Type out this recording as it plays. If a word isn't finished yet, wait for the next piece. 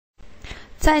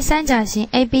在三角形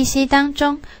ABC 当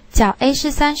中，角 A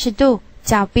是30度，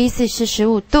角 B 是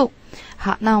45度。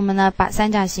好，那我们呢把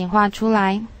三角形画出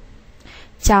来，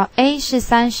角 A 是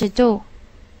30度，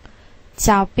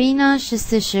角 B 呢是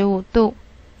45度。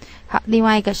好，另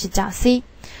外一个是角 C。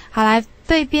好，来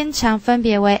对边长分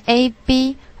别为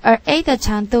AB， 而 A 的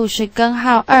长度是根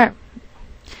号2。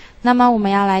那么我们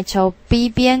要来求 B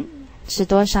边是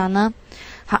多少呢？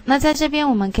好，那在这边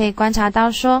我们可以观察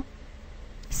到说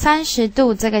，30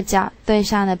度这个角对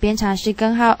上的边长是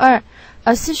根号2，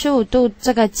而45度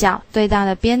这个角对到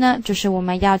的边呢，就是我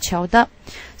们要求的。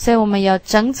所以我们有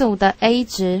整组的 A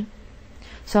值，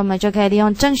所以我们就可以利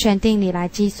用正弦定理来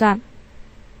计算。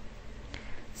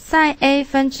sin A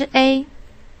分之 A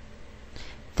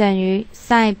等于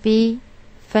sin B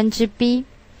分之 B。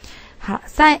好，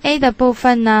 sin A 的部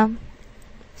分呢，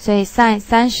所以 sin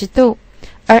 30度，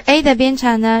而 A 的边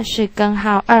长呢是根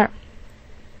号2。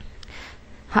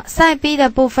好， sin B 的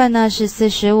部分呢是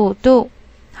45度。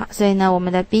好，所以呢我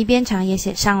们的 B 边长也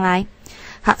写上来。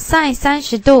好， sin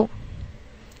 30度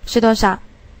是多少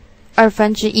？2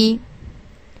分之1。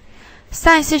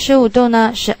sin 45度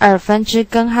呢是2分之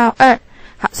根号2。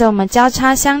好，所以我们交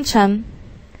叉相乘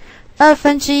，2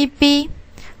分之1 B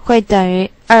会等于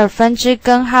2分之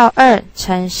根号2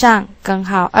乘上根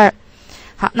号2。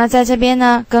好，那在这边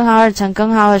呢，根号2乘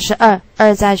根号2是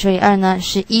2，2再除以2呢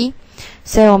是1，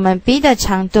所以我们 B 的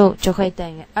长度就会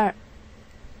等于2。